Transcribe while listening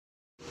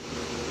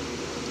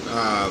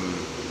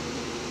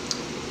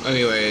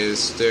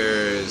Anyways,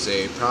 there's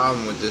a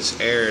problem with this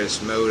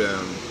Arris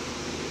modem.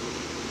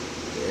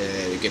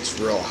 It gets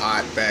real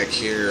hot back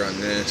here on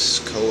this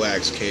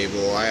coax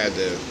cable. I had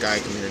the guy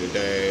come here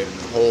today, and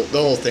the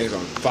whole thing's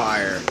on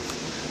fire.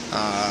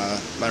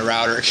 My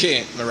router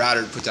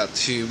puts out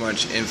too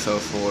much info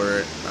for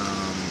it.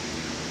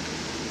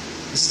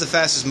 This is the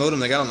fastest modem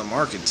they got on the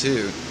market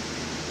too.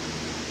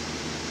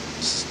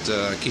 Just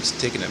keeps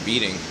taking a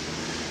beating.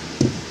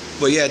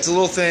 But yeah, it's a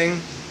little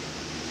thing.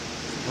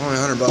 Only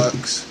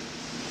 $100.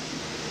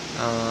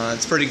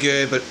 It's pretty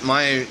good, but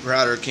my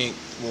router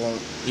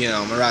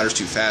my router's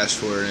too fast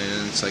for it,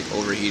 and it's like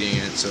overheating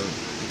it, so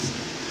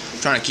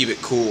I'm trying to keep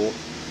it cool,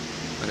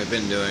 like I've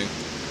been doing.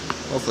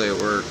 Hopefully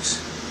it works.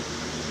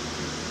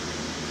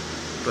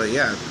 But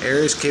yeah,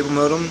 Arris cable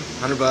modem,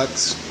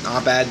 $100,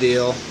 not a bad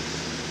deal.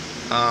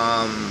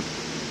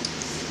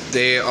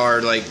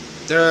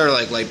 They're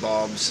like light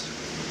bulbs.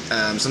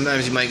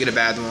 Sometimes you might get a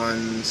bad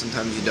one,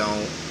 sometimes you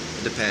don't.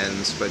 It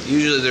depends, but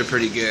usually they're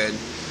pretty good.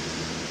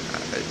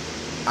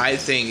 I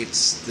think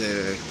it's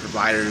the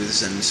provider that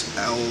sends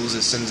L's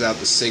that sends out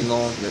the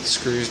signal that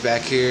screws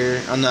back here.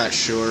 I'm not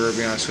sure, to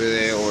be honest with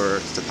you, or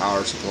it's the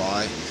power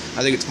supply.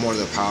 I think it's more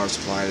the power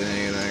supply than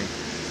anything.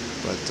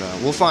 But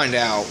we'll find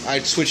out. I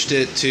switched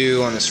it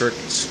to on a surge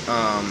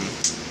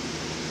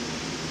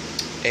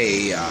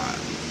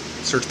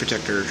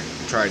protector.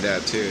 Tried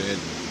that too, and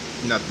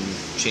nothing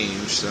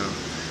changed. So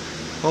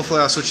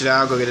hopefully I'll switch it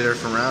out. Go get a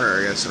different router,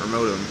 I guess, or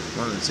modem.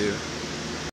 One of the two.